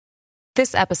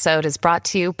This episode is brought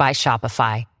to you by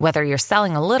Shopify. Whether you're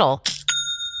selling a little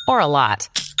or a lot,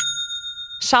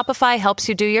 Shopify helps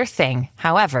you do your thing,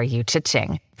 however you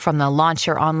cha-ching. From the launch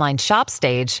your online shop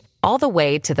stage, all the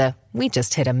way to the we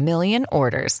just hit 1 million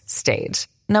orders stage.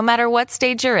 No matter what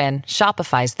stage you're in,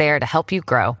 Shopify's there to help you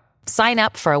grow. Sign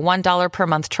up for a $1 per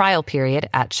month trial period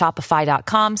at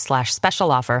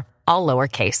shopify.com/special offer, all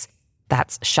lowercase.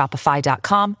 That's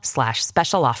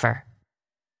shopify.com/special offer.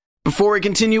 Before we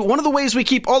continue, one of the ways we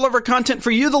keep all of our content for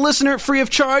you, the listener, free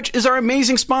of charge is our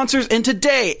amazing sponsors, and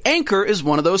today, Anchor is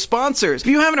one of those sponsors. If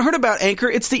you haven't heard about Anchor,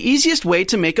 it's the easiest way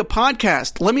to make a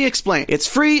podcast. Let me explain. It's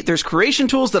free, there's creation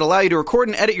tools that allow you to record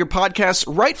and edit your podcasts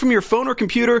right from your phone or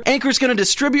computer. Anchor's going to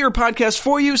distribute your podcast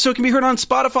for you so it can be heard on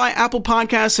Spotify, Apple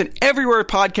Podcasts, and everywhere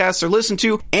podcasts are listened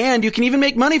to, and you can even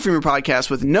make money from your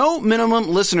podcast with no minimum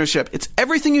listenership. It's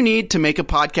everything you need to make a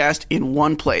podcast in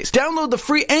one place. Download the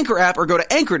free Anchor app or go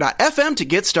to anchor.fm to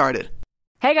get started.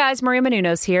 Hey guys, Maria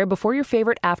Menounos here. Before your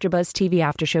favorite AfterBuzz TV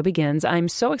after show begins, I'm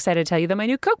so excited to tell you that my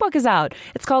new cookbook is out.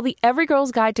 It's called The Every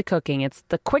Girl's Guide to Cooking. It's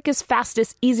the quickest,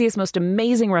 fastest, easiest, most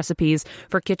amazing recipes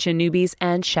for kitchen newbies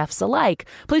and chefs alike.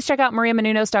 Please check out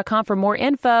mariamenounos.com for more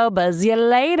info. Buzz you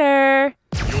later.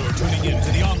 You're tuning in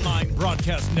to the online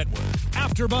broadcast network,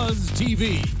 AfterBuzz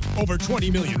TV. Over 20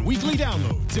 million weekly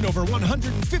downloads in over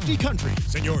 150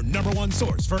 countries, and your number one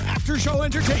source for after-show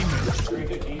entertainment.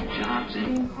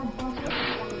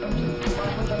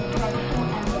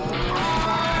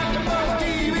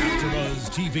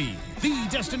 AfterBuzz TV, the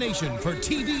destination for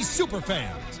TV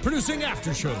superfans. Producing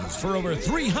aftershows for over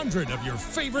 300 of your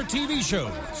favorite TV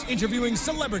shows, interviewing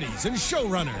celebrities and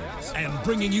showrunners, and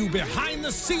bringing you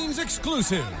behind-the-scenes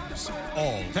exclusives.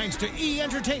 All thanks to E!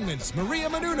 Entertainment's Maria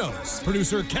Menounos,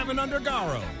 producer Kevin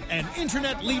Undergaro, and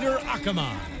internet leader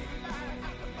Akamai.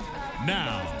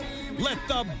 Now, let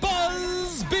the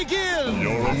buzz begin!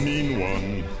 You're a mean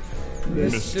one,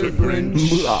 Mr. Grinch.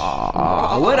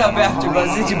 What up,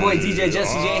 AfterBuzz? It's your boy DJ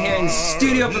Jesse J here in the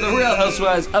studio for the Real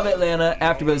Housewives of Atlanta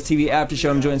AfterBuzz TV After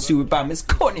Show. I'm joined Stewart by Miss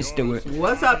Courtney Stewart.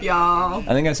 What's up, y'all?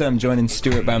 I think I said I'm joining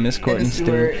Stewart by Miss Courtney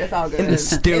Stewart. It's all good. In the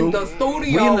stew. In the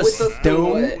studio We in the with the stew.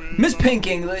 Stewart. Miss Pink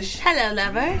English. Hello,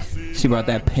 lovers. She brought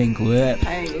that pink lip.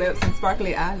 Pink lips and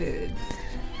sparkly eyelids.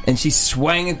 And she's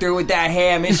swinging through with that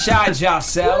hair. Miss Shot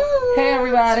yourself. Hey,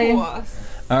 everybody.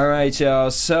 All right, y'all.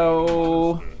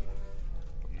 So,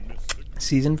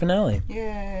 season finale.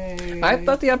 Yay. I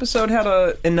thought the episode had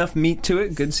enough meat to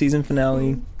it. Good season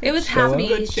finale. It was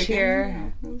happy,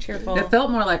 cheerful. It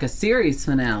felt more like a series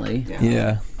finale.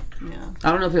 Yeah. I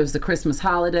don't know if it was the Christmas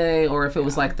holiday or if it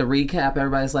was like the recap.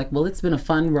 Everybody's like, well, it's been a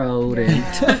fun road.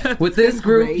 And with this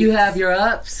group, you have your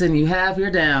ups and you have your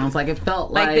downs. Like, it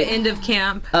felt like the end of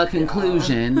camp. A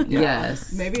conclusion.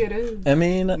 Yes. Maybe it is. I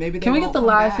mean, maybe can we get the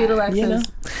live feed, Alexis? You know.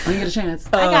 When you get a chance.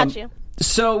 I got you.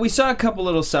 So we saw a couple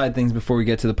little side things before we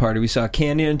get to the party. We saw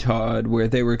Candy and Todd, where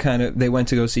they went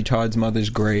to go see Todd's mother's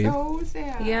grave. So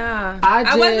sad. Yeah.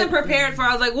 I wasn't prepared for.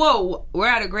 I was like, whoa, we're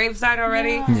at a graveside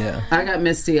already? Yeah. I got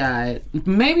misty-eyed.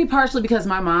 Maybe partially because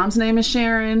my mom's name is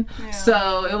Sharon. Yeah.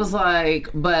 So it was like,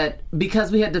 but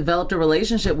because we had developed a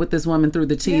relationship with this woman through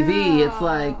the TV, it's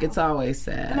like, it's always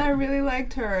sad. And I really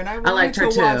liked her. And I liked her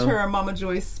to too. watch her and Mama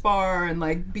Joyce spar and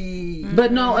like be...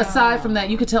 But no, aside from that,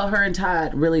 you could tell her and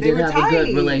Todd really did have a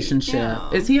good relationship.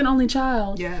 Yeah. Is he an only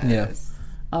child? Yes. Yeah.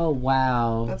 Oh,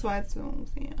 wow. That's why it's so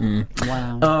sad.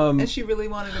 Wow. And she really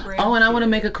wanted a grandkid. Oh, and I want to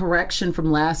make a correction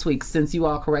from last week since you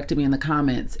all corrected me in the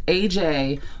comments.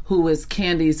 AJ, who was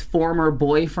Candy's former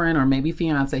boyfriend or maybe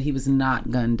fiance, he was not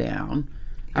gunned down.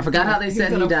 I forgot how they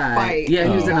said he died. Fight. Yeah,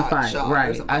 he was in a fight. Shot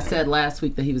right. I said last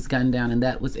week that he was gunned down, and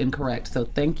that was incorrect. So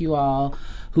thank you all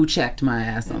who checked my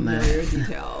ass on that.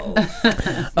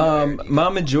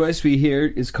 Mama Joyce, we hear,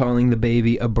 is calling the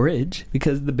baby a bridge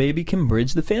because the baby can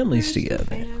bridge the families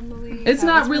together. It's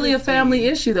not really a family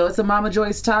issue, though. It's a Mama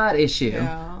Joyce Todd issue.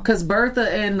 Because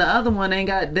Bertha and the other one they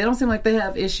don't seem like they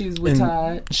have issues with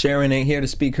Todd. Sharon ain't here to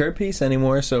speak her piece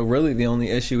anymore, so really the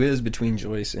only issue is between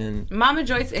Joyce and Mama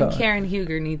Joyce and Karen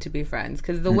Huger need to be friends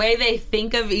because the way they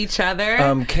think of each other.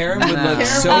 Karen would look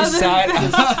so sad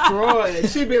and destroyed.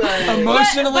 She'd be like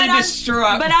emotionally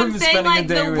distraught. But I'm saying like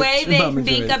the way they Mama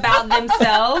think Joyce. about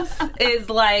themselves is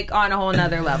like on a whole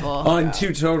nother level. On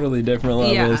two totally different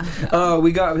levels. Yeah.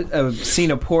 We got a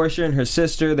scene of Portia and her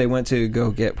sister. They went to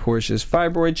go get Portia's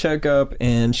fibroid checkup,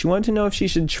 and she wanted to know if she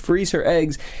should freeze her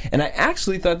eggs. And I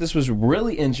actually thought this was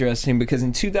really interesting because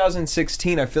in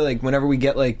 2016, I feel like whenever we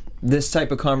get like this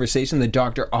type of conversation, the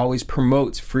doctor always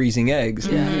promotes freezing eggs.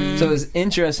 Mm-hmm. So it was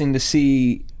interesting to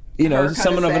see, you know,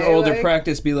 someone of an older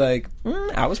practice be like,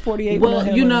 I was 48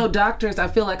 well, you know, doctors, I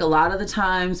feel like a lot of the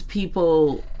times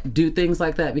people do things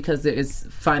like that because there is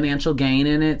financial gain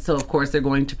in it. So of course they're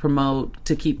going to promote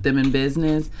to keep them in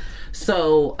business.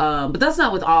 So, but that's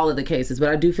not with all of the cases. But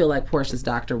I do feel like Portia's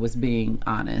doctor was being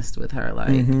honest with her, like,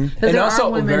 and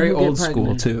also very old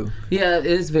school too. Yeah, it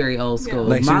is very old school.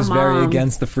 Like she was very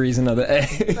against the freezing of the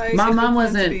egg. Like, my mom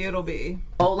it's wasn't. it'll be.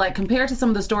 Oh, like compared to some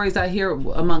of the stories I hear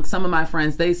among some of my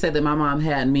friends, they said that my mom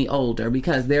had me older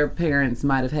because their parents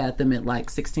might have had them at like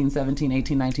 16, 17,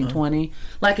 18, 19, 20.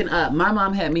 Like my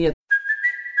mom had me at.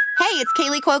 Hey, it's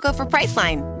Kaylee Cuoco for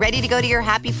Priceline. Ready to go to your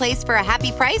happy place for a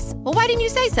happy price? Well, why didn't you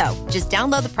say so? Just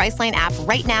download the Priceline app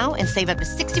right now and save up to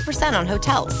 60% on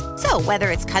hotels. So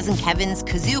whether it's Cousin Kevin's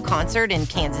Kazoo Concert in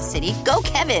Kansas City, go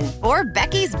Kevin, or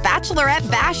Becky's Bachelorette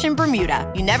Bash in Bermuda,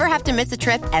 you never have to miss a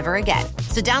trip ever again.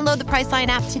 So download the Priceline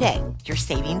app today. Your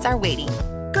savings are waiting.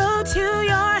 Go to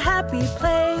your happy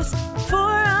place for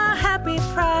a happy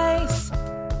price.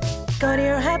 Go to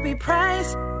your happy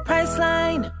price,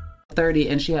 Priceline. 30,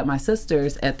 and she had my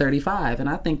sisters at 35, and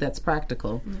I think that's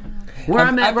practical. Where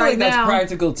I'm at I right think that's now,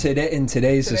 practical today in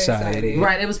today's society.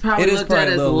 right? It was probably looked at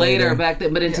as later back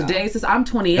then, but in today's, I'm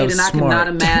 28, and I cannot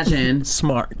imagine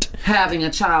smart having a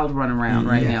child run around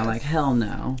right now. Like hell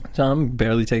no. So I'm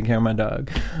barely taking care of my dog.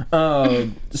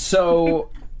 So.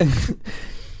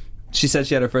 She said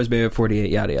she had her first baby at 48,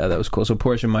 yada yada. That was cool. So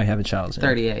Portia might have a child soon.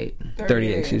 38,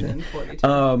 excuse me.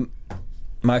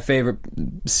 My favorite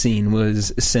scene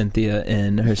was Cynthia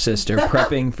and her sister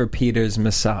prepping for Peter's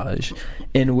massage,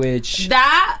 in which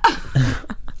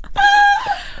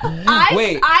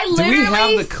Wait, do we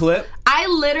have the clip? I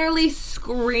literally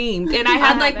screamed, and I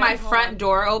had like my front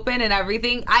door open and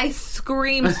everything. I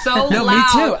screamed so loud. No, me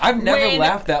too. I've never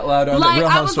laughed that loud on the Real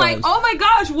Housewives. I was like, oh my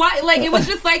gosh, why? Like, it was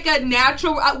just like a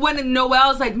natural. When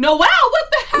Noelle's like, Noelle,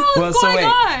 what the hell is going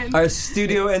on? Our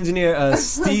studio engineer,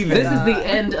 Steven. This is the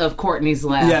end of Courtney's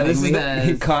laughing. Yeah, this is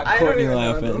he caught Courtney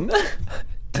laughing.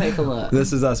 Take a look.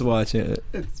 This is us watching it.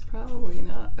 It's probably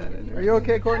not that interesting. Are you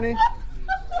okay, Courtney?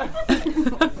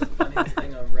 Funniest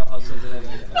thing on Real Housewives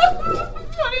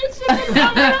Funniest shit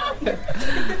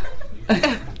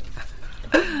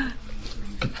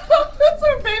That's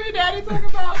her baby daddy talking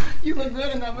about. You look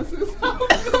good in that masseuse.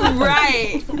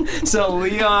 Right. So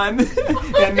Leon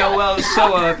and Noelle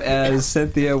show up as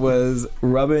Cynthia was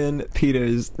rubbing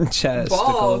Peter's chest.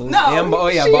 Balls. balls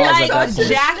Like at that point.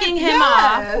 jacking him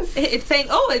off. It's saying,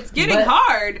 oh, it's getting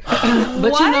hard.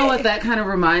 But you know what that kind of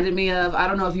reminded me of? I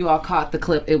don't know if you all caught the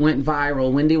clip. It went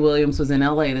viral. Wendy Williams was in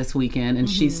LA this weekend, and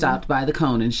she stopped by the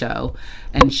Conan show.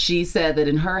 And she said that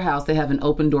in her house, they have an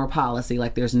open door policy.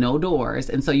 Like, there's no doors.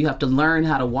 And so you have to learn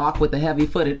how to walk with a heavy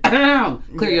foot and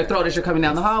clear your throat as you're coming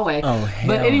down the hallway. Oh, hell.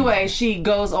 But anyway, she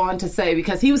goes on to say,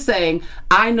 because he was saying,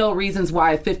 I know reasons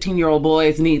why 15-year-old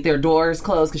boys need their doors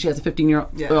closed because she has a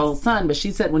 15-year-old son. But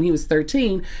she said when he was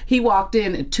 13, he walked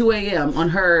in at 2 a.m. on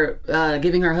her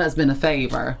giving her husband a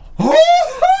favor.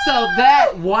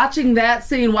 So watching that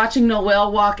scene, watching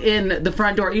Noelle walk in the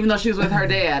front door, even though she was with her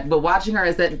dad, but watching her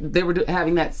as that they were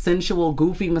having that sensual,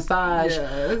 goofy massage,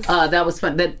 that was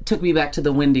fun. That took me back to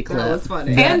the Wendy clip. That was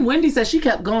funny. And Wendy said she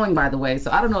kept going, by the way. So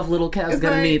I don't know if little Kev's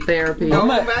going to need therapy. Go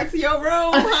back to your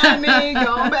room, honey.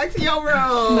 Go back to your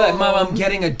room. Like, Mom, I'm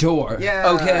getting a door.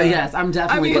 Yeah. Okay. Yes, I'm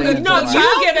definitely getting a door. No,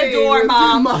 you get a door,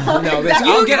 Mom. No, bitch,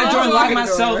 I'll get a door and lock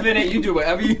myself in it. You do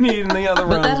whatever you need in the other room.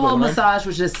 But that whole massage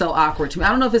was just so awkward to me. I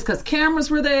don't know if it's because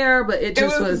cameras were there, but it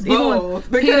just was. Even when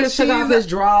Peter took off his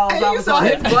drawers, I was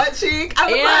like, his butt cheek. I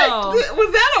was like,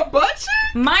 was that a butt cheek?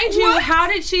 Mind you, how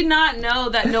did she not know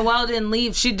that Noelle didn't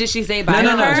leave? Did she say bye to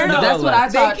her? No, that's what I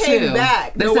thought too. They came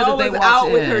back. They Noelle said that was they out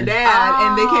walked with in. her dad,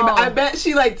 and they came back. I bet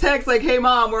she texts like, "Hey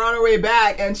mom, we're on our way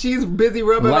back," and she's busy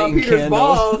rubbing on Peter's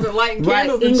balls and lighting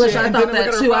candles. English, and shit, I thought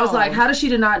that too. I was like, how does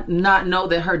she not know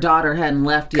that her daughter hadn't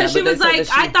left yet? Because she was like,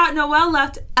 I thought Noelle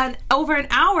left over an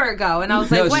hour ago, and I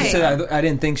was like, wait. She said, I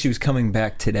didn't think she was coming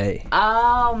back today.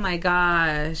 Oh my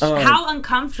gosh. How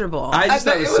uncomfortable. I just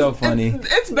thought it was so funny.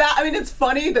 It's bad. I mean, it's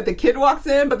funny that the kid walks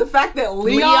in, but the fact that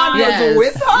Leon was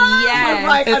with her was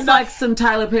like, it's like some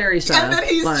Tyler Perry stuff. And then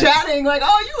he's chatting like,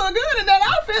 oh, you look good in that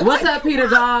outfit. What's up, Peter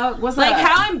dog? What's like, up?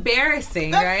 how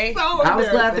embarrassing, right? So I was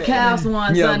glad the Cavs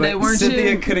won Sunday, weren't you?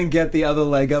 Cynthia couldn't get the other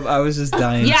leg up. I was just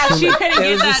dying. Yeah, she couldn't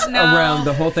get that. Around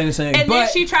the whole thing was saying. And then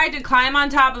she tried to climb on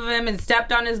top of him and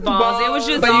stepped on his balls. It was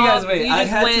just. But you guys, wait. I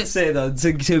had to say though,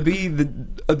 to be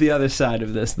the other side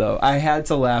of this though, I had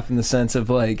to laugh in the sense of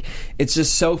like, it's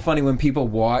just so funny when people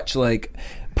watch like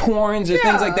porns or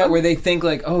things like that where they think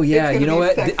like, oh yeah, you know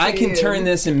what, I can turn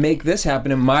this and make this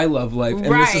happen in my love life, and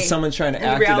this is someone trying to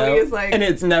act it out, and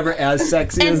it's never as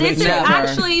sexy as they this is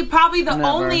actually probably the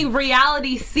only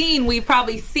reality scene we've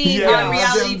probably seen on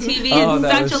reality TV in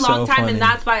such a long time, and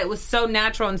that's why it was so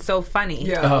natural and so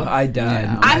funny. I died.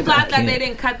 I'm glad that they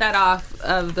didn't cut that off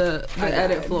of the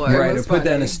edit floor. Right, or put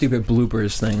that in a stupid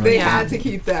bloopers thing. They had to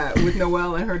keep that with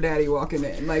Noelle and her daddy walking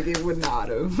in. Like, it would not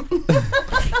have.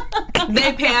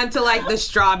 They pan to like the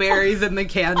strawberries and the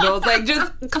candles, like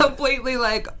just completely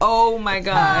like, oh my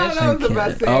gosh. That was the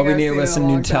best thing. All we needed was some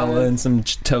Nutella and some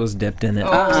toes dipped in it.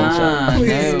 That's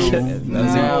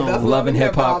Love and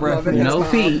Hip Hop reference. No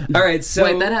feet. All right, so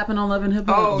wait, that happened on Love and Hip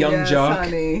Hop. Young Jock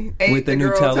with the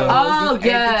Nutella. Oh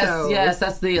yes,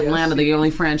 that's the Atlanta, the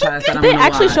only franchise that I'm going to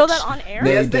watch. They actually show that on air.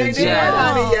 Yes, they did.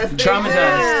 Yes,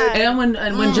 Traumatized.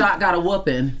 And when Jock got a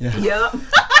whooping. Yep.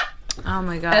 Oh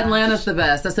my god. Atlanta's the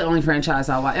best. That's the only franchise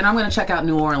I'll watch. And I'm going to check out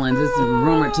New Orleans. It's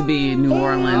rumored to be New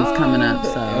Orleans coming up.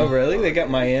 So. Oh really? They got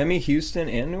Miami, Houston,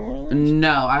 and New Orleans?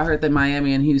 No, I heard that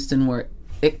Miami and Houston were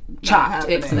chopped,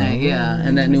 ixnay,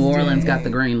 and that New Orleans got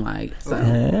the green light. So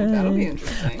that'll be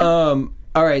interesting. All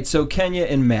right, so Kenya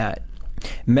and Matt.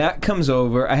 Matt comes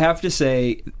over. I have to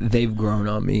say they've grown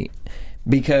on me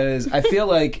because I feel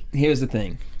like here's the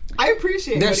thing. I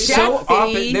appreciate they're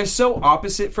they're so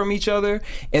opposite from each other,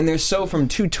 and they're so from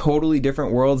two totally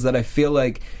different worlds that I feel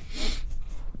like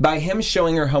by him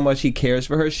showing her how much he cares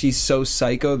for her, she's so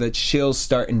psycho that she'll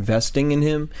start investing in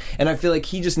him. And I feel like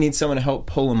he just needs someone to help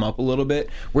pull him up a little bit,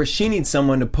 where she needs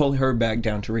someone to pull her back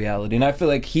down to reality. And I feel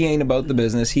like he ain't about the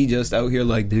business. He just out here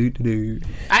like, dude.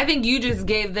 I think you just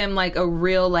gave them like a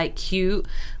real like cute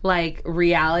like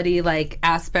reality like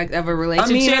aspect of a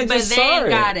relationship, but they ain't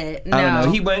got it. No. I don't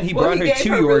know. He brought her two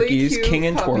Yorkies, really King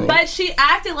and Twirl. But she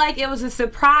acted like it was a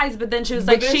surprise, but then she was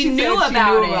like she knew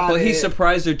about it. Well, he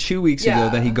surprised her 2 weeks ago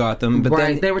that he got them, but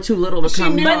then they were too little to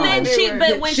come. But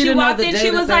then when she walked in,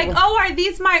 she was like, "Oh, are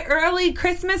these my early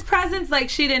Christmas presents?" Like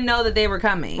she didn't know that they were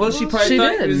coming. Well, she probably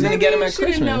thought she was going to get them at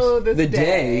Christmas. The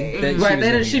day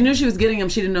that she knew she was getting them.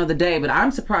 She didn't know the day. But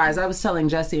I'm surprised. I was telling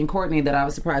Jesse and Courtney that I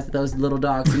was surprised that those little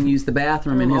dogs didn't use the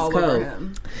bathroom in his coat.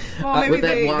 Well, maybe with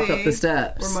that walk up the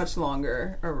steps. Or much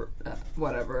longer, or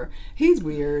whatever. He's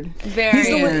weird. Very.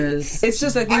 It's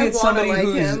just I think it's somebody like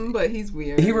who's him, but he's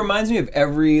weird. He reminds me of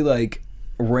every like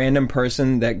random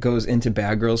person that goes into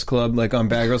Bad Girls Club, like on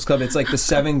Bad Girls Club. It's like the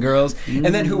 7 girls, and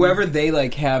then whoever they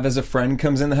like have as a friend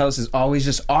comes in the house is always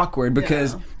just awkward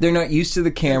because they're not used to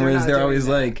the cameras. They're always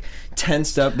like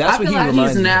tensed up. That's what he reminds me.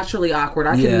 He's naturally awkward.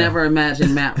 I can never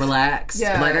imagine Matt relaxed.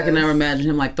 Like I can never imagine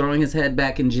him like throwing his head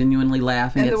back and genuinely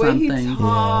laughing at something. And the way he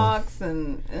talks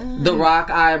and the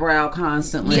rock eyebrow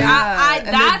constantly.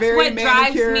 That's what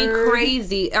drives me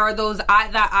crazy. Are those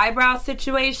that eyebrow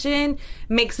situation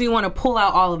makes me want to pull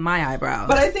out all of my eyebrows.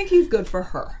 But I think he's good for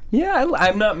her. Yeah,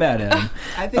 I'm not mad at him.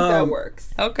 I think that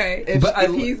works. Okay.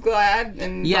 If he's glad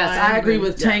and yes, I agree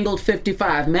with Tangled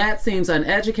 55. Matt seems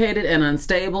uneducated and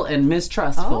unstable and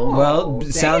mistrustful. Well,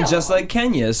 sounds just like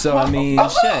Kenya, so I mean,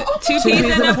 shit. Two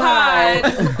peas in a pod.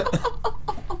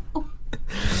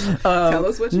 Tell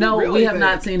us what you really we have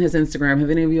not seen his Instagram. Have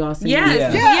any of you all seen it?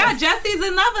 Yes. Jesse's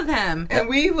in love with him. And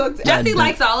we looked Jesse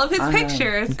likes all of his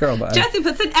pictures. Girl, bye. Jesse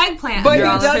puts an eggplant but in he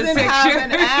all of his doesn't pictures.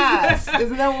 have an ass.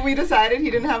 Isn't that what we decided? He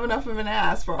didn't have enough of an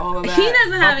ass for all of that. He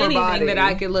doesn't have anything body that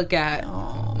I could look at.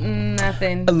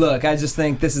 Nothing. Look, I just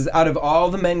think this is, out of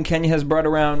all the men Kenya has brought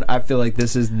around, I feel like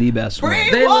this is the best one.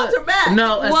 Bring Walter back.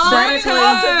 No,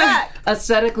 Walter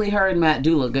aesthetically, her and Matt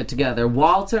do look good together.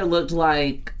 Walter looked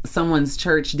like someone's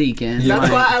church deacon.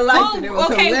 That's why I liked it. It was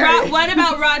hilarious. What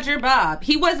about Roger Bob?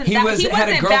 He wasn't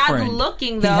bad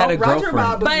looking though. He had a Roger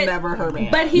Bob was never her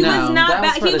man. But he was not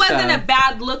bad. He wasn't a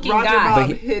bad looking Roger guy.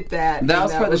 Bob hit that. That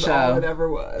was for the show. All it ever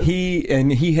was. He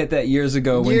hit that years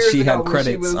ago when she had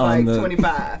credits on the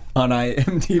 25 on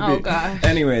IMDb. Oh god.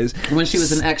 Anyways, when she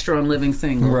was an extra on Living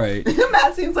Single. Right.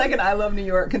 Matt seems like an I Love New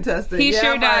York contestant. He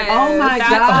sure does. Oh my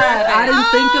god! I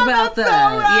didn't think about that. So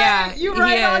right. Yeah, you're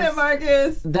right on it,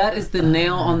 Marcus. That is the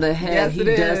nail on the head. Yes, he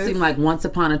does seem like once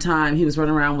upon a time he was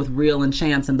running around with Real and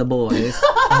Chance and the boys.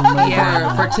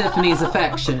 For Tiffany's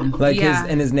affection. Like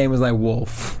his name was like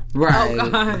Wolf. Right. Oh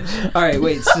gosh. All right,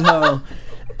 wait. So.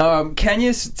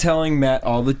 Kenya's telling Matt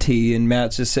all the tea, and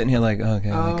Matt's just sitting here like, okay,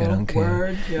 I don't care.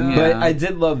 Word, But I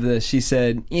did love this. She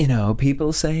said,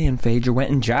 people say in Phaedra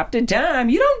went and dropped a dime.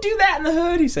 You don't do that in the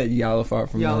hood. He said, y'all are far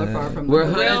from the hood. We're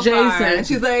hood adjacent. And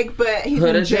she's like, but he's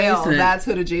hood in jail. Adjacent. That's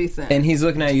hood adjacent. And he's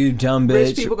looking at you, dumb bitch.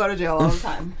 Rich people go to jail all the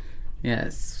time.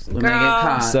 Yes. Girl.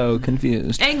 I'm so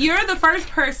confused. And you're the first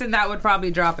person that would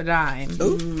probably drop a dime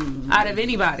out of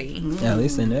anybody. At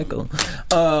least a nickel.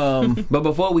 But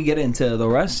before we get into the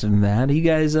rest of that, are you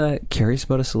guys curious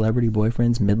about a celebrity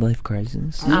boyfriend's midlife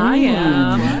crisis? I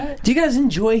am. Do you guys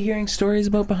enjoy hearing stories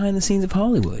about behind the scenes of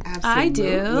Hollywood? Absolutely. I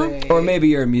do. Or maybe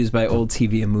you're amused by old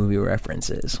TV and movie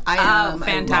references. I am.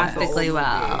 Fantastically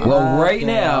well. Well, right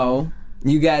now,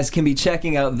 you guys can be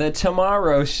checking out The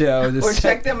Tomorrow Show. Or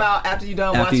check them out after you're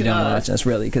done watching us.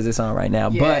 Really, because it's on right now.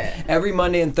 Yeah. But every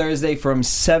Monday and Thursday from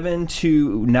 7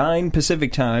 to 9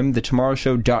 Pacific time,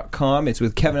 thetomorrowshow.com. It's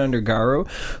with Kevin Undergaro,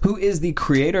 who is the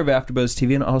creator of AfterBuzz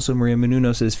TV and also Maria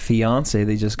Menounos' fiance.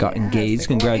 They just got engaged.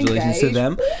 Congratulations to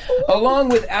them. Along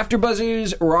with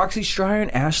AfterBuzzers Roxy Stryer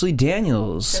and Ashley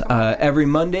Daniels. Every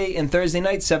Monday and Thursday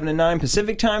night, 7 to 9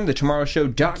 Pacific time,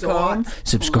 thetomorrowshow.com.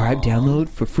 Subscribe, download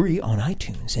for free on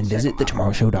iTunes, and visit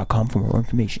thetomorrowshow.com for more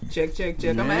information. Check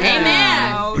them Amen.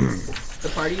 out. The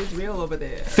party is real over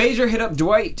there. Phaedra hit up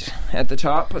Dwight at the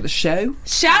top of the show.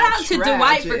 Shout out to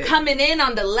Dwight for coming in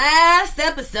on the last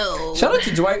episode. Shout out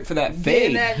to Dwight for that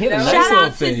fade. Shout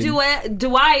out to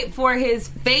Dwight for his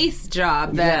face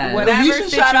job. That whatever you should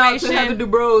situation. Shout out to Heather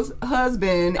Dubrow's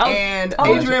husband and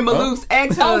Adrian Malouf's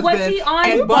ex-husband. Was he on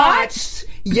and botched?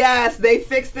 Yes, they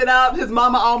fixed it up. His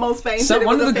mama almost fainted.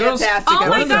 One of the girls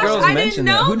mentioned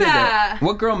that. Who did that?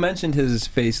 What girl mentioned his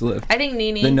facelift? I think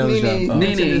Nene. The nose job.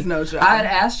 His nose job. I had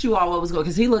asked you all what was going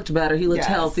because he looked better. He looked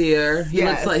healthier. He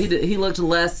looks like he looked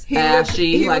less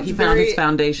ashy. He found his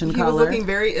foundation color. He was looking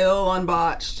very ill on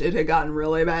Botched. It had gotten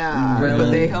really bad.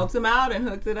 But they helped him out and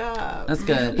hooked it up. That's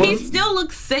good. He still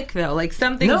looks sick though. Like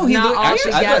something's not all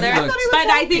together. But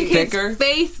I think his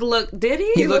face looked. Did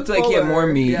he? He looked like he had more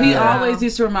meat. He always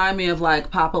used to remind me of like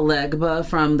Papa Legba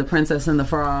from The Princess and the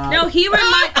Frog. No, he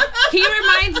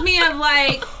reminds me of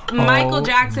like Michael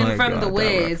Jackson from The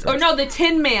Wiz. Or no, the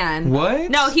Tin Man.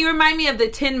 What? No, he reminded me of the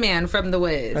Tin Man from The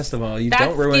Wiz. First of all, you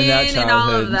don't ruin that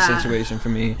childhood situation for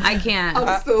me. I can't.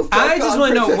 I just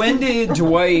want to know, when did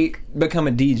Dwight become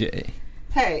a DJ?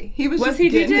 Hey, he was just he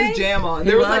getting DJ? his jam on.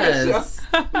 There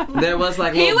was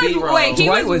like he was wasted. He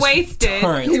was wasted.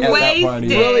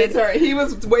 Really sorry. He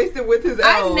was wasted with his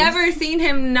elves. I've never seen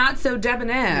him not so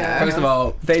debonair. Yeah. First of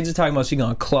all, Phaedra's talking about she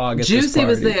gonna clog at Juicy this party.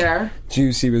 was there.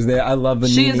 Juicy was there. I love the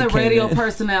She is a radio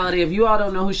personality. If you all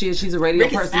don't know who she is, she's a radio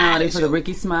personality for the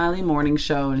Ricky Smiley morning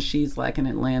show, and she's like in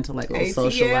Atlanta, like a little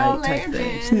socialite type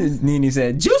thing. Nene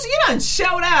said, Juicy, you done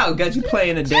showed out. Got you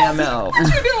playing a damn elf.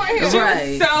 What you doing here? She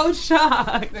was so shocked.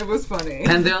 It was funny.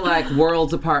 And they're like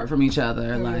worlds apart from each other.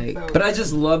 But I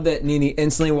just love that Nene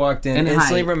instantly walked in,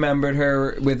 instantly remembered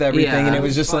her with everything, and it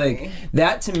was just funny. Like,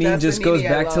 that to me just goes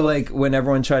back to like when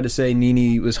everyone tried to say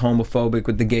Nene was homophobic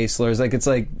with the gay slurs. Like, it's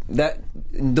like that,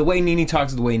 the way Nene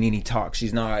talks is the way Nene talks.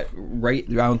 She's not right.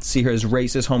 I don't see her as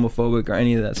racist, homophobic, or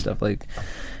any of that stuff. Like,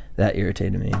 that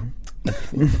irritated me.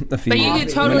 But you could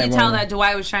totally tell that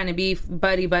Dwight was trying to be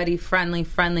buddy, friendly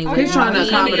with her. He's trying to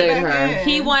accommodate her.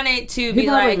 He wanted to be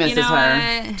like, you know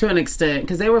what? To an extent,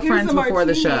 because they were friends before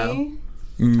the show.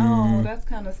 Oh, that's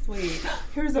kind of sweet.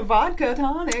 Here's a vodka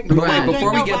tonic. Right.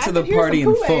 Before we get to the party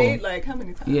in full, like how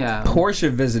many times? Yeah.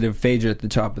 Portia visited Phaedra at the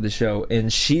top of the show,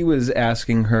 and she was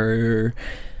asking her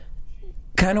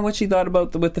kind of what she thought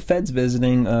about with the feds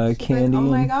visiting Candy. Like, oh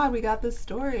my God, we got this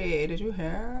story. Did you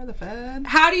hear the feds?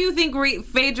 How do you think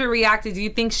Phaedra reacted? Do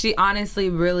you think she honestly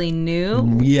really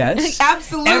knew? Yes.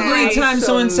 Absolutely. Every time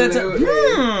someone said something,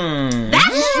 that's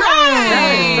right.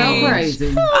 That is so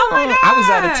crazy. Oh my God. I was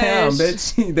out of town,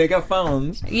 bitch. They got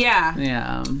phones. Yeah.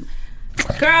 Yeah.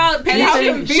 Girl,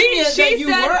 she said you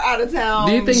were out of town.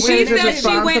 Do you think she said she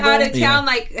went out of town? Yeah.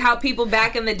 Like how people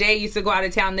back in the day used to go out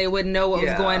of town, they wouldn't know what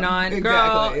was going on.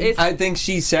 Exactly. Girl, I think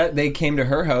she said they came to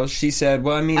her house. She said,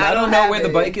 "Well, I mean, I don't know where the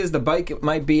bike is. The bike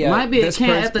might be at this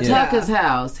at the Tucker's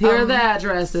house. Here are the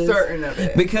addresses. Certain of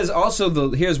it. Because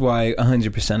also here's why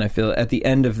 100% I feel at the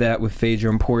end of that with Phaedra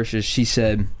and Portia, she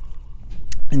said,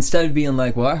 instead of being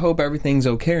like, well, I hope everything's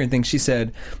okay and things, she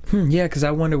said, yeah, because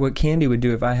I wonder what Candy would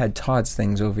do if I had Todd's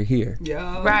things over here.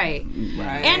 Yeah. Right.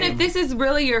 And if this is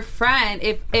really your friend,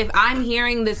 if I'm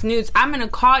hearing this news, I'm going to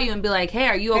call you and be like, hey,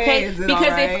 are you okay? Is it because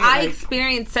all right? if I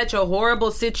experience such a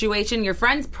horrible situation, your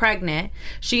friend's pregnant,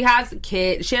 she has a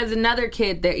kid, she has another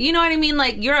kid there. You know what I mean?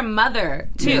 Like, you're a mother,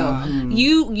 too. Yeah.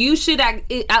 You should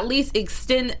at least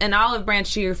extend an olive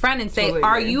branch to your friend and say,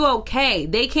 are you okay?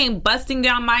 They came busting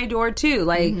down my door, too.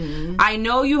 Like, I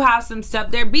know you have some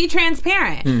stuff there. Be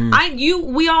transparent.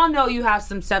 We all know you have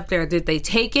some stuff there. Did they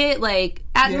take it? Like,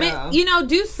 Admit,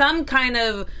 do some kind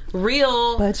of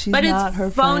real, but it's not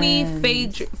her phony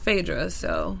friend. Phaedra,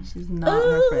 so she's not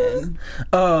her friend.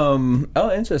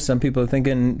 Interesting. Some people are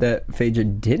thinking that Phaedra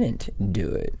didn't do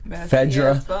it.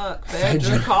 Phaedra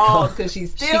called because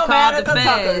she's still mad at the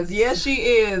Tuckers. Yes, she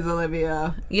is,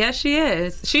 Olivia. Yes, she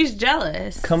is. She's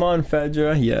jealous. Come on,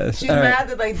 Phaedra. Yes. She's mad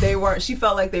that they weren't. She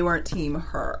felt like they weren't team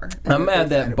her. I'm mad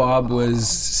that Bob was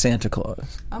Santa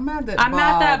Claus. I'm mad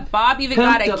that Bob even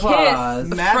got a kiss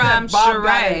from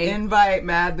Sheree. Invite.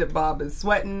 Mad that Bob is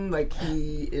sweating like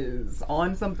he is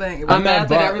on something. I'm mad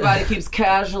that everybody keeps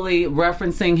casually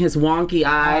referencing his wonky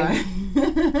eye.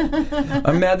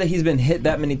 I'm mad that he's been hit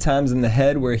that many times in the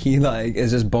head where he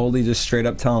is just boldly just straight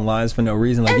up telling lies for no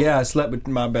reason. I slept with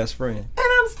my best friend. And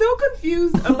I'm still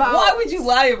confused about why would you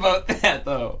lie about that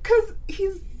though? Because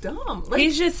he's dumb.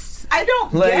 He's just I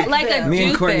don't get like a me doofus.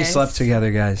 And Courtney slept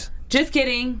together, guys. Just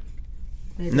kidding.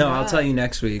 Maybe no, not. I'll tell you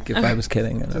next week if I was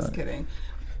kidding. Just kidding.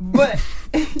 But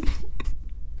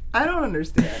I don't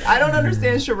understand. I don't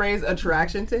understand Sheree's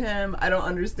attraction to him. I don't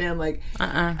understand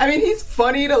I mean, he's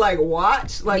funny to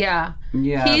watch. Yeah.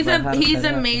 He's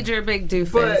a major big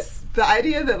doofus. But the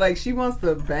idea that she wants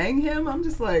to bang him, I'm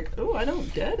just I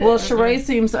don't get it. Well, Sheree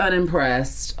seems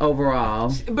unimpressed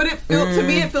overall. But to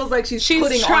me, it feels like she's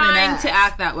putting trying on an act. to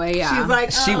act that way. Yeah, she's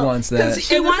like, she wants that.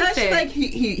 She wants it.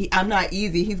 He I'm not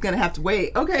easy. He's gonna have to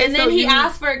wait. Okay, and then he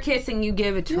asks for a kiss and you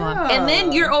give it to him, and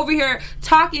then you're over here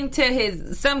talking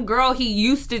to some girl he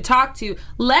used to talk to.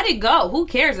 Let it go. Who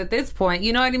cares at this point?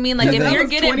 You know what I mean? If you're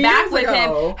getting back with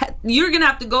him, you're gonna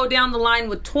have to go down the line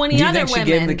with 20 other women. Do you think she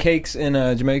gave him the cakes in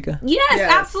Jamaica? Yes,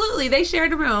 absolutely. They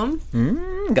shared a room.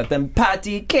 Got them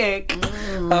patty cake.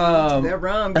 That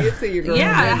rum gets to you, girl.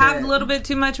 Yeah, have a little bit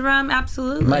too much rum.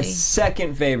 Absolutely. My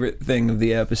second favorite thing of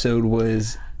the episode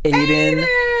was Aiden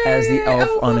as the elf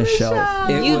on a shelf.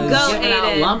 It was giving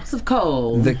out lumps of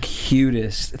coal. The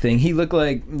cutest thing. He looked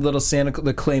like little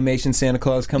the claymation Santa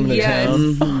Claus coming to town.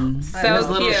 Mm-hmm.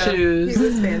 So little shoes. He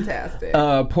was fantastic.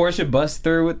 Portia bust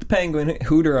through with the penguin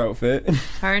Hooter outfit.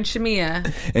 Her and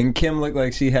Shamia. And Kim looked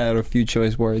like she had a few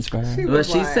choice words for her. But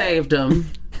she saved him.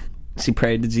 She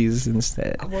prayed to Jesus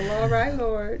instead. Well, all right,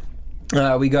 Lord.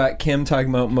 We got Kim talking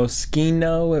about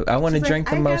Moschino. I want to drink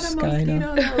the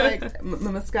Moschino. The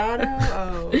Moscato?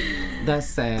 Oh. That's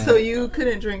sad. So you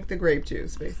couldn't drink the grape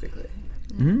juice, basically.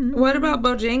 What about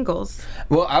Bojangles?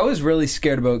 Well, I was really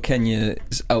scared about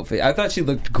Kenya's outfit. I thought she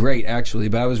looked great, actually,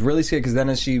 but I was really scared because then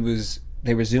as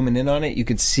they were zooming in on it, you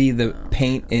could see the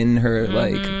paint in her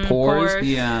pores.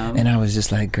 Yeah. And I was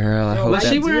just like, girl, I hope was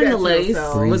she wearing the lace?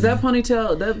 Was that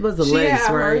ponytail? That was the lace, right? She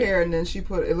had her right? hair, and then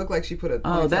it looked like she put a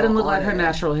that didn't look like her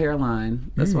natural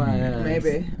hairline. That's why I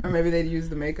asked. Maybe they'd use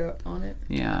the makeup on it.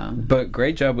 Yeah. But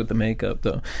great job with the makeup,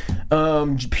 though. All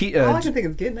I can think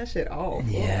is getting that shit off.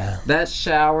 Yeah. That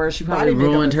shower, she probably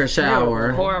ruined her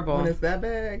shower. Horrible. When it's that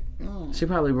bag. She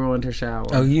probably ruined her shower.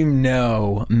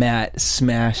 Oh, Matt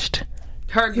smashed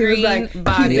her green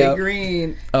body. Yep.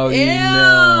 Green. Oh, ew,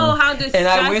 how disgusting. And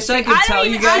I wish I could tell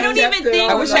you guys. I don't even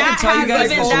think I wish I could tell you guys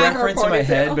this reference in my ponytail.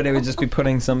 head, but it would just be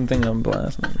putting something on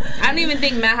blast. I don't even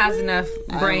think Matt has enough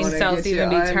brain cells to even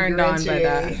be turned on by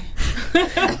that.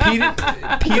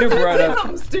 Peter brought up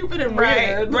something stupid and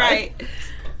weird. Right.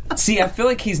 See, I feel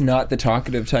like he's not the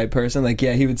talkative type person.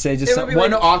 He would say just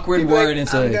one awkward word and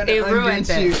say, it ruins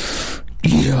it.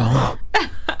 Yeah.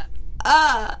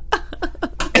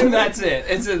 And that's it.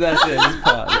 That's it. Just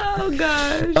pause. Oh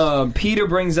gosh. Peter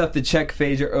brings up the check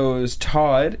Phaedra owes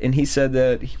Todd, and he said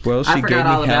that she gave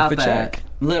me half a check.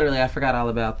 Literally, I forgot all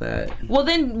about that. Well,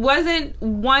 then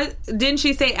didn't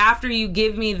she say after you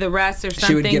give me the rest or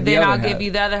something, then I'll give you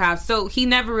the other half? So he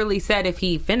never really said if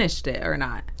he finished it or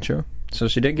not. True. So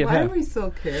she did give half. Why do we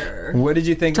still care? What did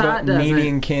you think about Nene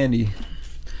and Candy?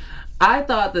 I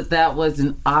thought that was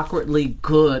an awkwardly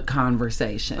good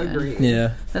conversation. Agreed.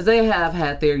 Yeah. As they have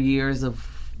had their years of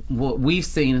what we've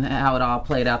seen, how it all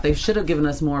played out. They should have given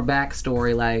us more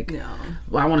backstory.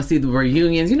 I want to see the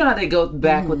reunions. You know how they go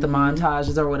back with the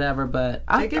montages or whatever, but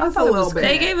they gave us a little bit.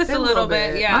 They gave us a little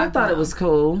bit, yeah. I thought it was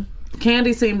cool.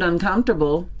 Candy seemed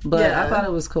uncomfortable, but I thought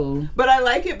it was cool. But I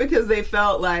like it because they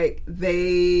felt like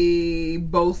they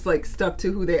both stuck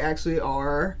to who they actually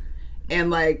are.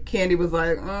 And Candy was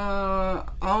like, I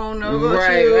don't know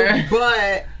about you,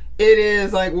 but it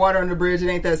is like water on the bridge. It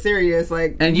ain't that serious.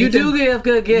 Like, and you do give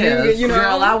good gifts, you know,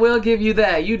 girl. I will give you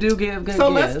that. You do give good so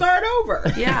gifts. Let's start over.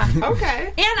 Yeah. Okay.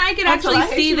 And I could actually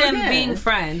see them being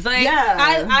friends. Like,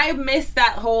 I missed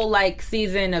that whole like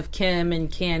season of Kim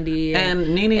and Candy.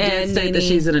 And Nene did state that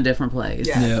she's in a different place.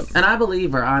 Yes. Yep. And I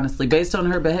believe her, honestly, based on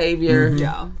her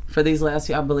behavior. For these last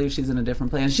year, I believe she's in a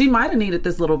different place. And she might have needed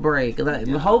this little break.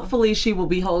 Hopefully, she will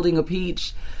be holding a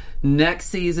peach next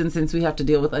season, since we have to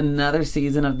deal with another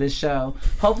season of this show.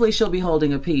 Hopefully she'll be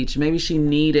holding a peach. Maybe she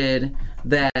needed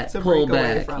that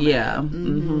pullback.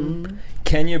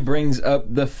 Kenya brings up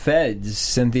the feds.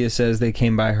 Cynthia says they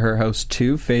came by her house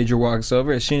too. Phaedra walks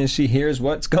over. As soon as she hears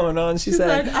what's going on, she's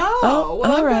like, well,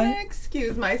 all right. I'm gonna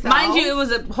excuse myself. Mind you, it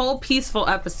was a whole peaceful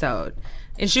episode.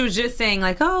 And she was just saying,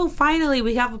 like, oh, finally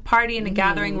we have a party and a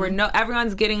gathering where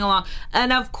everyone's getting along.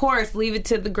 And of course, leave it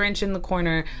to the Grinch in the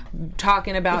corner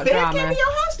talking about drama. Came to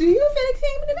your house. Do you FedEx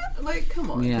came to that? Like, come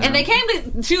on. Yeah. And they came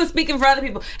to, she was speaking for other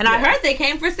people. And I heard they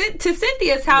came to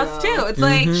Cynthia's house too. It's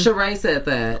like, Sheree said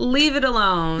that. Leave it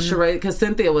alone. Sheree, because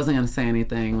Cynthia wasn't going to say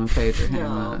anything when Phaedra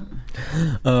came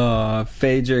up.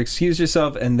 Phaedra excused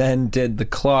herself and then did the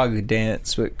clog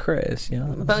dance with Chris.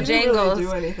 Bojangles. She didn't really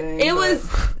do anything. It was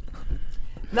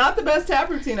not the best tap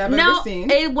routine I've ever seen.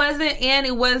 It wasn't.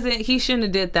 He shouldn't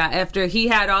have did that. After he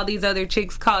had all these other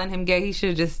chicks calling him gay, he should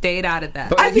have just stayed out of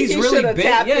that. But I think he's really big.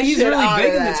 Yeah, he's really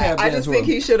big in the tap dance. I just think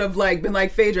he should have like been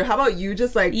like, Phaedra, how about you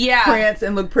just like prance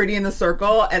and look pretty in the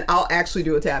circle, and I'll actually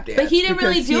do a tap dance. But he didn't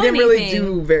really do anything. Really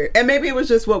do very. And maybe it was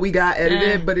just what we got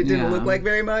edited, but it didn't look like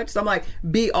very much. So I'm like,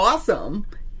 be awesome.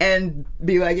 And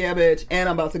be like, yeah, bitch, and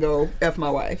I'm about to go F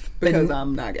my wife because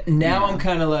I'm not gay. Now I'm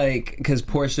kind of like, because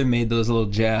Portia made those little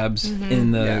jabs in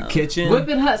the kitchen.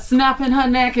 Whipping her, snapping her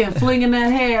neck and flinging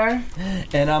that hair.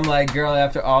 And I'm like, girl,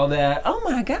 after all that, oh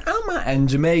my God, and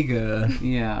Jamaica.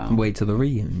 Yeah. Wait till the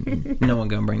reunion. No one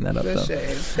gonna bring that up, though.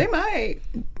 They might.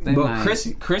 But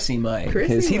Chrissy might.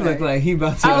 Because he looked like he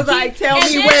about to. I was like, tell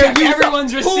me where you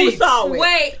everyone's receipts. Who saw it?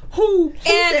 Wait, who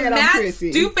and Matt's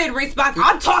stupid response,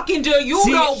 I'm talking to you,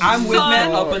 See, go, I'm with son.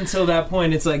 Matt up until that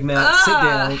point. It's like, Matt,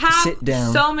 sit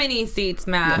down. So many seats,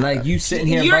 Matt. Like, you sitting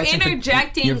here you're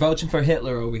interjecting. You're vouching for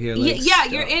Hitler over here. Like,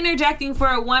 you're interjecting for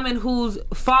a woman who's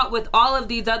fought with all of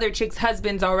these other chicks'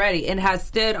 husbands already and has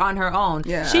stood on her own.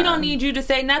 Yeah. She don't need you to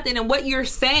say nothing, and what you're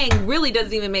saying really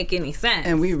doesn't even make any sense.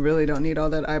 And we really don't need all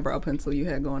that eyebrow pencil you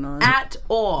had going on. At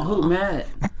all. Who, Matt?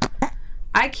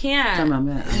 I can't.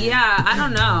 Matt. Yeah, I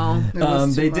don't know.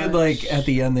 They did, like, at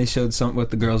the end, they showed what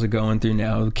the girls are going through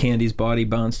now. Candy's body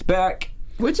bounced back.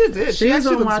 Which it did. She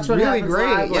actually looks really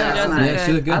great. Yeah,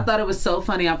 she looked good. I thought it was so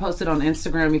funny. I posted on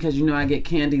Instagram because I get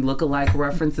Candy lookalike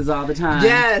references all the time.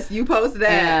 Yes, you posted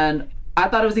that. And I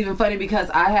thought it was even funny because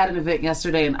I had an event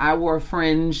yesterday and I wore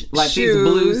fringe, like these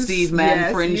blue Steve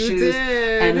Madden fringe shoes.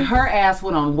 Did. And her ass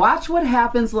went on Watch What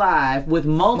Happens Live with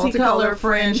multicolored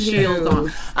fringe heels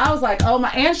on. I was like, oh my,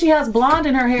 and she has blonde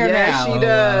in her hair now. Yes, she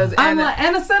does. I'm like,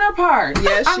 and a center part.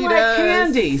 Yes, I'm she like, does.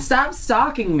 Candy, stop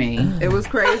stalking me. It was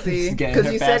crazy.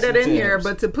 Because you said that in here,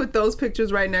 but to put those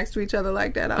pictures right next to each other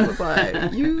like that, I was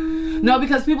like, you... No,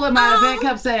 because people at my event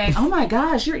kept saying, oh my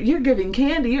gosh, you're giving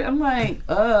Candy. I'm like,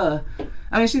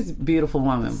 I mean, she's a beautiful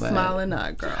woman, but... Smiling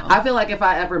not, girl. I feel like if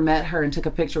I ever met her and took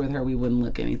a picture with her, we wouldn't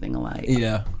look anything alike.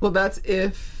 Yeah. Well, that's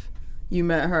if you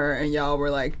met her and y'all were,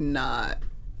 like, not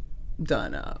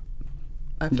done up.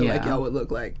 I feel like y'all would look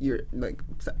like you're, like...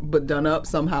 But done up,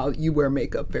 somehow you wear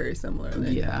makeup very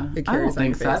similarly. Yeah. I don't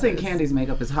think so. I think Candy's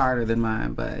makeup is harder than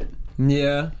mine, but...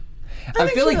 Yeah. I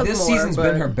feel like this season's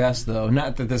been her best, though.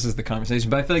 Not that this is the conversation,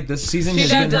 but I feel like this season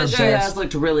has been her best. She has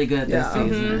looked really good this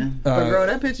season. But girl,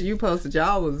 that picture you posted,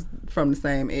 y'all was from the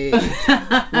same age.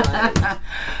 I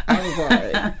was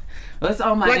like... Well, it's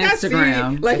on my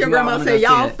Instagram. Like your grandma said,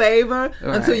 y'all favor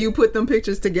until you put them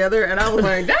pictures together. And I was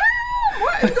like, damn,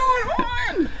 what is going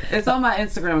on? It's on my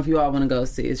Instagram if you all want to go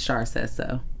see it. Char says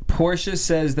so. Portia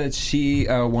says that she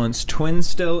wants twins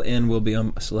still and will be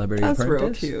on Celebrity Apprentice.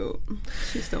 Apprentice. That's real cute.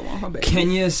 She still wants her baby.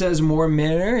 Kenya says More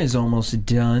Manor is almost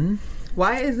done.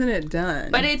 Why isn't it done?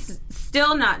 But it's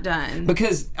still not done.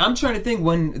 Because I'm trying to think,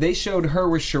 when they showed her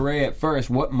with Sheree at first,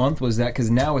 what month was that? Because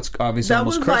now it's obviously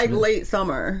almost Christmas. That was like late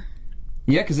summer.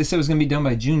 Yeah, because they said it was going to be done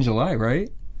by June, July,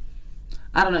 right?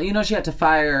 I don't know. She had to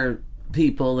fire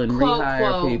people and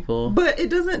rehire people. But it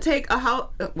doesn't take a house.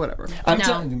 Whatever. I'm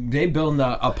telling you, they build an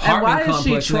apartment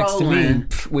complex next to me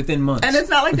within months. And it's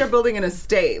not like they're building an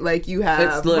estate. Like you have,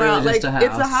 it's literally just a house.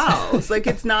 It's a house. Like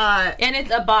it's not, and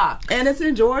it's a box, and it's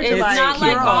in Georgia. It's not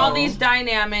like all these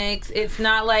dynamics. It's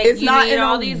not like it's you not need in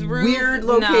all a these rooms. Weird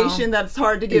location that's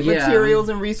hard to get materials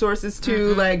and resources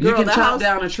to. Like girl, you can the chop house,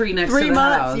 down a tree next to 3 the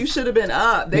months. house. You should have been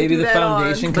up. They maybe do the that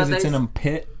foundation because it's in a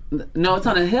pit. No, it's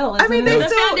on a hill. I mean, the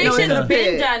foundation's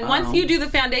been done. Once you do the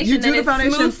foundation, then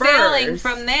it's smooth sailing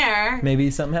from there. Maybe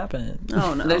something happened.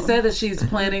 Oh no! They say that she's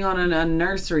planning on a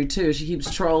nursery too. She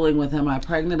keeps trolling with him. Am I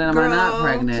pregnant? Am I not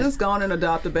pregnant? Just go on and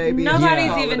adopt a baby.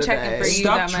 Nobody's even checking for you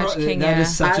that much, Kenya. That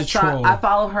is such a troll. I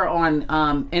follow her on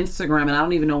Instagram, and I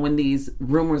don't even know when these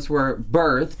rumors were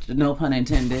birthed. No pun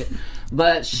intended.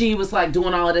 But she was like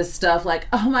doing all of this stuff, like,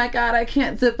 oh my God, I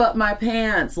can't zip up my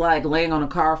pants, like laying on a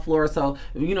car floor, so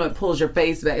it pulls your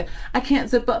face back. I can't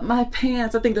zip up my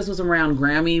pants. I think this was around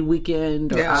Grammy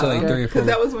weekend, or so like 3 or 4. Because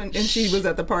that was when she was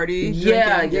at the party.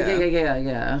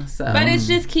 Yeah. So, but it's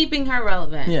just keeping her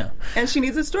relevant. Yeah, and she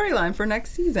needs a storyline for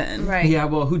next season, right? Yeah.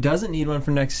 Well, who doesn't need one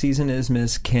for next season is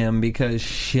Miss Kim, because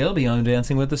she'll be on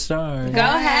Dancing with the Stars. Go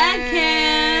ahead,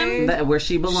 Kim. Where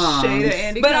she belongs. Shade of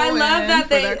Andy but Cohen I love that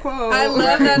that quote. I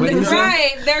love that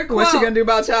their quote. What's she gonna do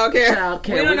about childcare?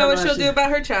 We don't know what she'll do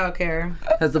about her childcare.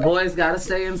 Because the boys got to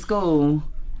stay in school.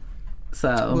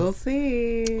 So we'll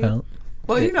see. Well,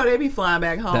 they be flying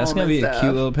back home. That's gonna be a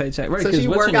cute little paycheck, right? So she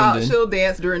work out, she'll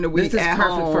dance during the week at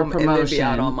home, for promotion. And then be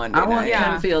out on Monday. I want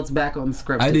Kim Fields back on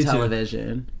scripted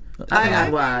television.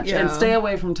 I watch and stay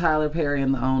away from Tyler Perry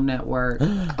and the OWN network.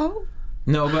 Oh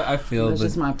no, but I feel that's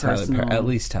just my personal. At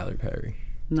least Tyler Perry.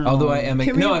 No. Although I am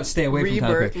stay away from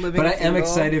Tyler Perry. But I am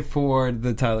excited for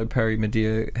the Tyler Perry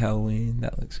Medea Halloween.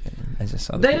 That looks good. I just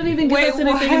saw that. They didn't even give us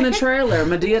anything in the trailer.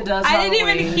 Medea does Halloween.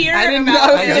 I didn't even hear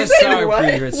about it. I just saw a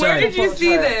preview. Where did you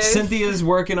see this? Cynthia's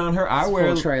working on her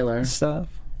eyewear trailer stuff.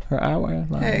 Her eyewear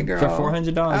line. Hey girl, for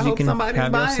 $400 you can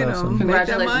have yourself some.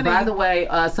 Congratulations. By the way,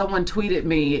 someone tweeted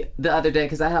me the other day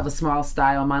because I have a small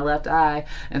sty on my left eye,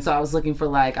 and so I was looking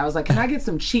for I was like, can I get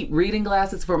some cheap reading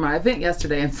glasses for my event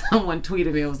yesterday? And someone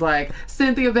tweeted me, it was like,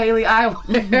 Cynthia Bailey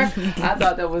eyewear. I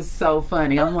thought that was so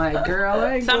funny. I'm like,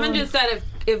 girl, someone just said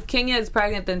if Kenya is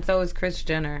pregnant, then so is Kris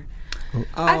Jenner.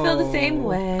 I feel the same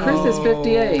way. Chris is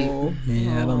 58.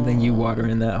 Yeah, I don't think you water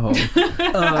in that hole. I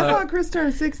thought Chris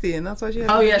turned 60, and that's why she has.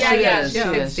 Oh yeah,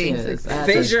 she is.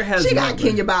 She got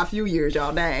Kenya by a few years,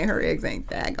 y'all. Dang, her eggs ain't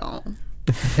that gone.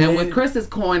 And with Chris's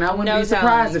coin, I wouldn't be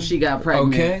surprised if she got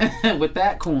pregnant. Okay. With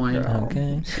that coin.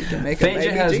 Okay. She can make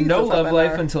Phaedra has no love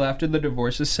life until after the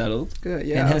divorce is settled. Good,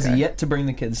 yeah. And has yet to bring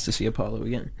the kids to see Apollo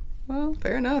again. Well,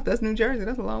 fair enough. That's New Jersey.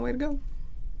 That's a long way to go.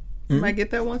 Might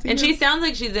get that once a year. And she sounds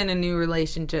like she's in a new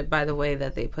relationship by the way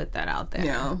that they put that out there.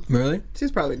 Yeah. Really?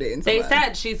 She's probably dating somebody. They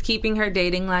said she's keeping her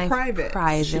dating life private.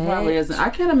 She probably isn't. I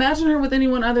can't imagine her with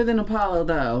anyone other than Apollo,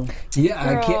 though. Yeah,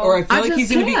 I can't. Or I feel like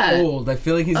he's going to be old. I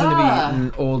feel like he's going to be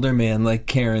an older man, like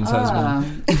Karen's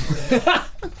husband.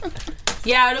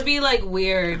 Yeah, it'll be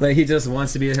weird. Like he just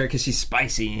wants to be with her because she's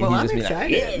spicy. And well, I'm just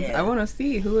excited. I want to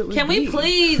see who it would be. Can we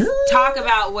please talk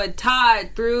about what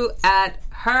Todd threw at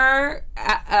her,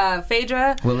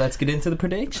 Phaedra? Well, let's get into the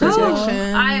predictions.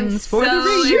 I am for so the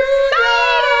reunion.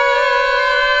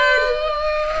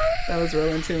 That was real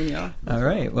in tune, y'all. All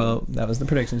right. Well, that was the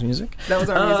predictions music. That was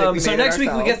our music. So next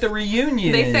week we get the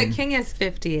reunion. They said Kenya's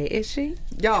 58. Is she?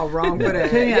 Y'all wrong for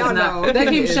that. Y'all know. They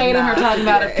keep shading her talking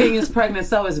about if Kenya's pregnant,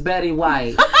 so is Betty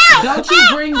White. Don't you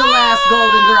bring the last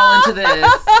golden girl into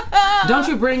this. Don't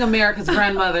you bring America's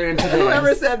grandmother into this.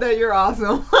 Whoever said that, you're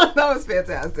awesome. That was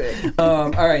fantastic.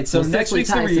 All right. So next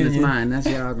week's the reunion. Is mine. That's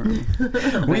geography.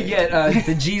 We get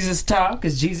the Jesus talk.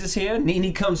 Is Jesus here?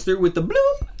 Nene comes through with the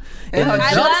bloop. And her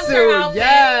I love her outfit.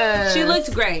 Yes. She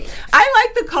looked great. I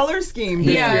like the color scheme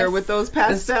this year with those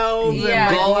pastels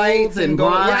and golds and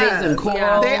bronzes and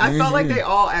coral. I felt like they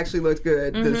all actually looked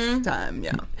good this time.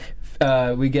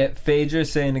 Yeah. We get Phaedra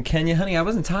saying to Kenya, honey, I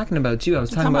wasn't talking about you. I was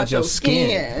talking about your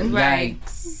skin. Right.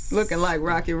 Looking like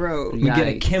Rocky Road. We get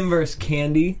a Kim versus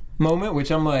Candy moment,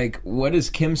 which I'm like, what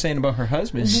is Kim saying about her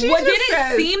husband? Did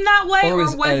it seem that way, or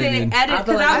was it edited?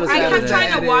 Because I kept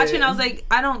trying to watch it, and I was like,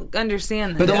 I don't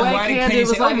understand that. But the way Candy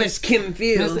was like, Miss Kim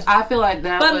Fields. I feel like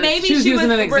that. But was, maybe she was using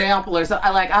an example or something.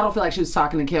 I don't feel like she was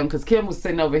talking to Kim because Kim was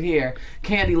sitting over here,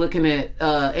 Candy looking at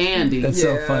Andy. That's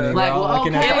so funny. Like,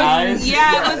 looking at the eyes.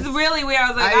 Yeah, it was really weird. I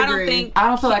was like, I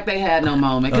don't feel like they had no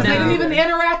moment because they didn't even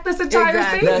interact this entire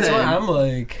season. That's why I'm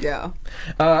like, yeah.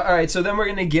 All right, so then we're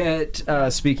gonna get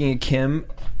speaking of Kim.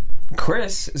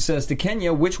 Chris says to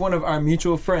Kenya, which one of our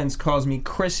mutual friends calls me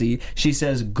Chrissy? She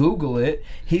says, Google it.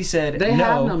 He said, they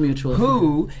have no mutual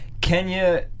Who? friends.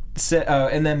 Kenya said,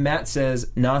 and then Matt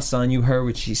says, nah, son, you heard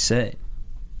what she said.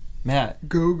 Matt.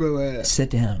 Google it. Sit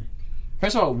down.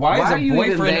 First of all, why is are a you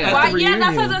even boyfriend there? at Why, the reunion? yeah,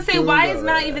 that's what I was gonna say. Why is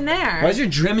Matt even there? Why is your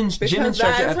gym instructor Because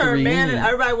at that's the her reunion? man, and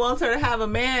everybody wants her to have a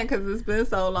man because it's been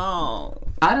so long.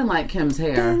 I didn't like Kim's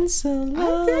hair.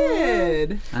 I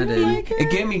did. I did. Like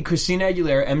It gave me Christina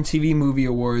Aguilera MTV Movie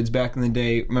Awards back in the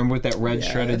day. Remember with that red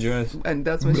shredded dress? And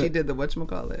that's when she did the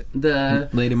whatchamacallit. The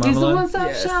Lady He's the Marmalade?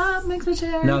 one-stop shop, makes me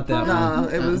cherry. Not that No,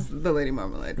 one. it was the Lady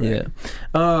Marmalade. Right? Yeah.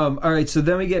 All right, so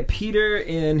then we get Peter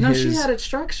in No, his... she had it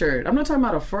structured. I'm not talking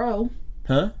about a fro.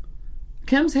 Huh?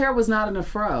 Kim's hair was not in a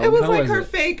fro. It was How like was her it?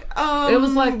 fake It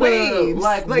was like waves.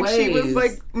 like she was waves.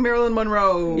 like Marilyn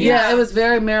Monroe. Yeah, it was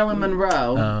very Marilyn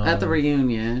Monroe at the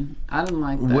reunion. I didn't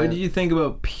like that. What did you think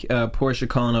about Portia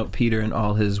calling out Peter and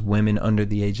all his women under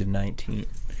the age of 19?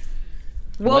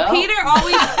 Well, Peter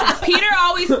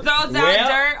always throws out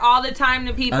dirt all the time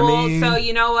to people. I mean- So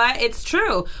you know what? It's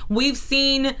true. We've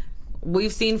seen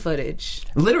footage.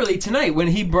 Literally tonight when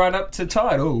he brought up to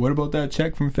Todd, oh, what about that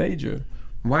check from Phaedra?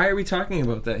 Why are we talking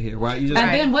about that here? Why you just?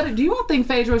 And then, what do you all think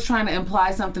Phaedra was trying to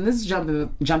imply something? This is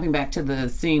jumping back to the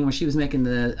scene where she was making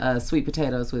the sweet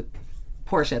potatoes with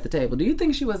Portia at the table. Do you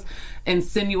think she was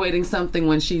insinuating something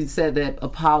when she said that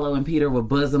Apollo and Peter were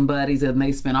bosom buddies and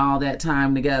they spent all that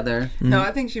time together? No, I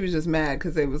think she was just mad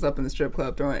because they was up in the strip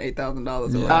club throwing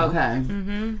 $8,000 away.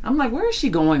 Okay. I'm like, where is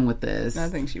she going with this? I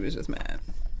think she was just mad.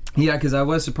 Yeah, because I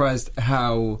was surprised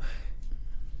how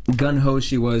gun-ho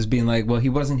she was, being like, well, he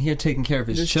wasn't here taking care of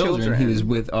his children. He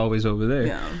was always over there.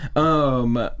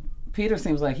 Yeah. Peter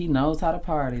seems like he knows how to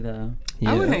party, though.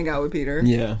 I would hang out with Peter.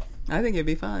 Yeah. I think it'd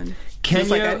be fun. Kenya,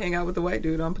 just like I'd hang out with the white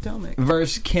dude on Potomac.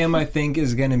 Versus Kim, I think,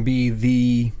 is going to be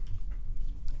the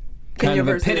kind Kenya of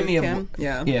versus epitome Kim?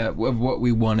 of what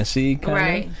we want to see.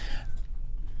 Right.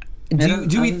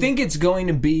 Do we think it's going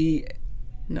to be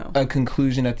no a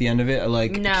conclusion at the end of it?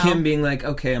 Like No. Kim being like,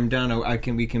 okay, I'm done.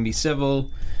 We can be civil.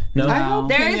 No, I hope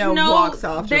Kenya walks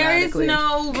off dramatically.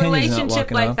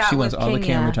 Relationship like that She wants with all the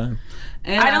Kenya. camera time.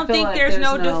 And I don't think like there's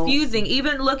no diffusing.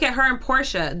 Even look at her and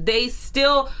Portia. They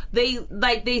stand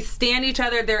each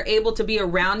other. They're able to be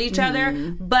around each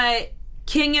other. But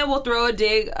Kenya will throw a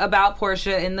dig about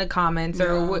Portia in the comments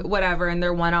or whatever in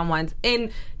their one-on-ones.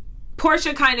 And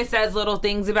Portia kind of says little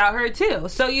things about her too.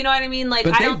 So you know what I mean? Like,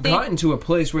 But I don't they've think gotten to a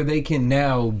place where they can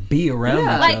now be around each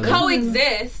like other.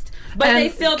 coexist. But And they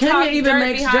still Kenya talk even dirt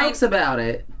makes behind. jokes about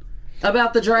it.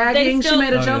 About the dragging, she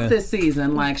made a joke yeah. this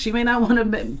season. Like, she may not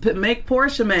want to make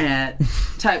Portia mad,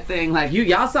 type thing. Like,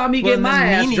 y'all saw me get my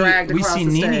ass dragged across the stage.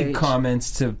 We see Nene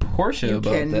comments to Portia about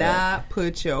that. You cannot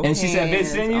put your and she said,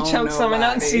 "Bitch, didn't you choke someone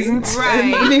out in season 2?"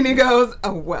 And Nene goes,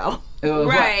 "Oh well."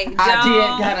 Right. I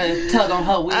did kind of tug on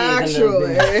her wig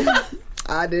Actually, a little bit.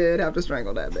 I did have to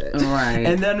strangle that bitch. Right.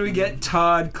 And then we get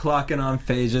Todd clocking on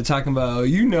Phaedra, talking about,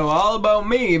 you know all about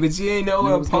me, but you ain't know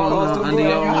what Apollo's doing under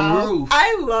your roof.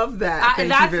 I love that.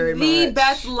 Thank you very much. That's the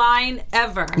best line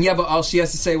ever. Yeah, but all she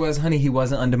has to say was, honey, he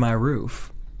wasn't under my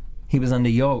roof. He was under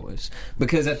yours.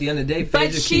 Because at the end of the day,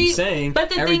 Phaedra keeps saying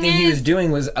everything he was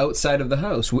doing was outside of the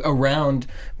house, around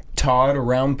Todd,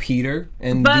 around Peter,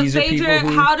 and but these Phaedra, are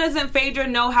people who... how doesn't Phaedra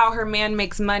know how her man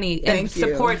makes money and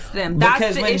supports them? That's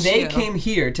because the when issue. they came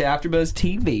here to AfterBuzz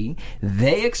TV,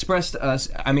 they expressed to us.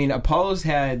 I mean, Apollo's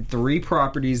had 3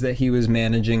 properties that he was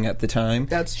managing at the time.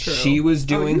 That's true. She was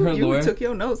doing her lawyer. You took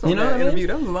your notes on You know that what I mean? interview.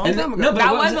 That was a long time ago. No, but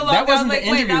that wasn't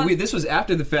the like, interview. This was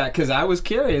after the fact because I was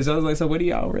curious. I was like, so what do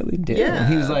y'all really do? Yeah.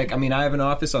 He was like, I mean, I have an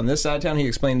office on this side of town. He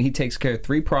explained he takes care of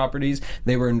 3 properties.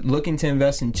 They were looking to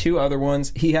invest in 2 other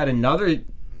ones. He had another...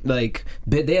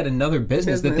 they had another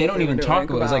business that they don't even talk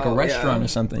about. It's like a restaurant or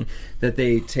something that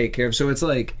they take care of. So it's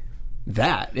like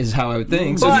that is how I would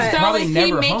think. So he's probably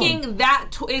never home.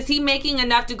 Is he making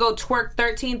enough to go twerk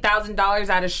 $13,000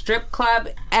 at a strip club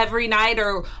every night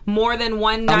or more than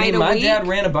one night a week? My dad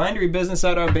ran a bindery business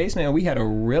out of our basement, and we had a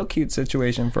real cute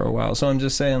situation for a while. So I'm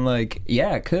just saying, like,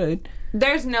 yeah, it could.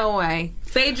 There's no way.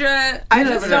 Phaedra, I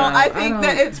just don't. I think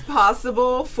that it's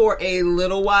possible for a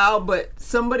little while, but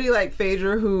somebody like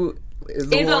Phaedra who is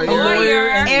a lawyer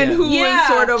and who is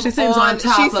sort of she seems on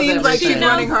top of she seems like she's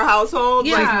running her household.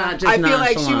 Yeah. Like, She's not just I feel like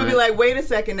she nonchalant. would be like, wait a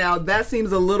second now, that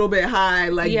seems a little bit high.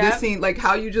 Like this seems like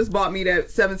how you just bought me that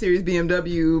 7 Series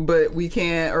BMW, but we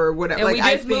can't or whatever. And like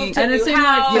I think, and it seemed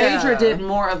like Yeah. Phaedra did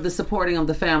more of the supporting of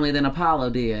the family than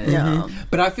Apollo did. Yeah.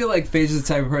 But I feel like Phaedra's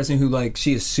the type of person who, like,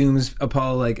 she assumes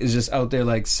Apollo, like, is just out there,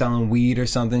 like, selling weed or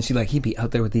something. She, like, he'd be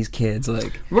out there with these kids,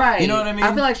 like... Right. You know what I mean?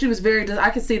 I feel like she was very... I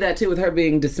could see that, too, with her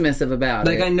being dismissive about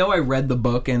it. Like, I know I read the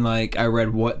book and, like, I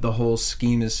read what the whole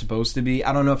scheme is supposed to be.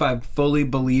 I don't know if I fully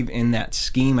believe in that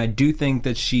scheme. I do think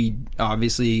that she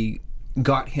obviously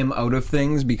got him out of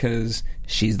things because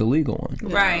she's the legal one.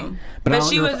 Right. But I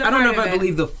she was I don't know if I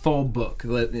believe the full book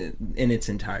in its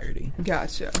entirety.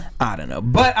 Gotcha. I don't know.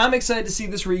 But I'm excited to see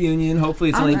this reunion. Hopefully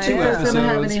it's only 2 episodes. It's going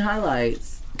to have any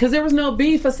highlights. Because there was no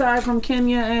beef aside from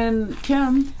Kenya and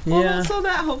Kim. Well, so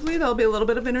that hopefully there'll be a little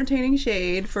bit of entertaining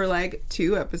shade for like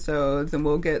 2 episodes, and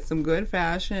we'll get some good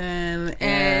fashion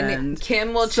and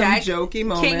Kim will some check jokey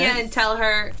moments. Kenya and tell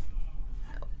her.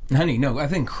 Honey, no, I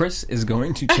think Chris is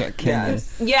going to check Kenya.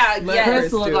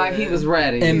 Chris looked like he was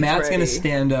ready. And Matt's going to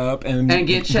stand up and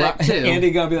get checked too.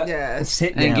 Andy going to be like,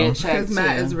 sit down. And get checked because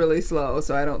Matt is really slow,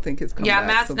 so I don't think his comeback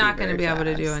Matt's not going to be able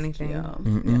to do anything.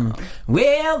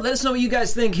 Well, let us know what you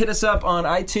guys think. Hit us up on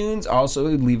iTunes. Also,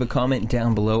 leave a comment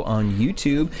down below on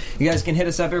YouTube. You guys can hit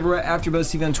us up everywhere at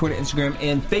AfterBuzz TV on Twitter, Instagram,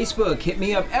 and Facebook. Hit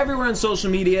me up everywhere on social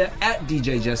media at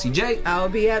DJ Jesse J. I'll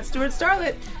be at Stuart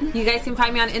Starlet. You guys can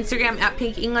find me on Instagram at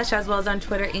Pink English, as well as on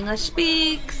Twitter, English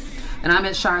Speaks. And I'm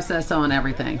at Char Says So on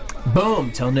everything.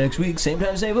 Boom. Till next week. Same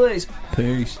time, same place.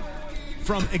 Peace.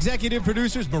 From executive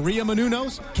producers Maria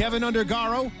Menounos, Kevin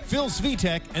Undergaro, Phil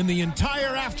Svitek, and the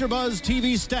entire AfterBuzz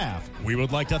TV staff, we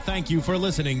would like to thank you for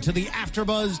listening to the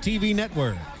AfterBuzz TV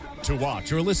network. To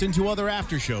watch or listen to other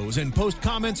after shows and post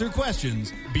comments or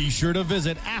questions, be sure to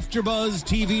visit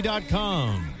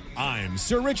AfterBuzzTV.com. I'm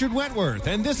Sir Richard Wentworth,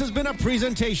 and this has been a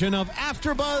presentation of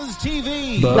AfterBuzz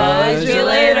TV. Buzz you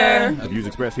later. The views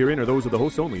expressed herein are those of the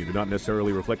hosts only and do not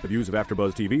necessarily reflect the views of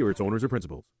AfterBuzz TV or its owners or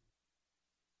principals.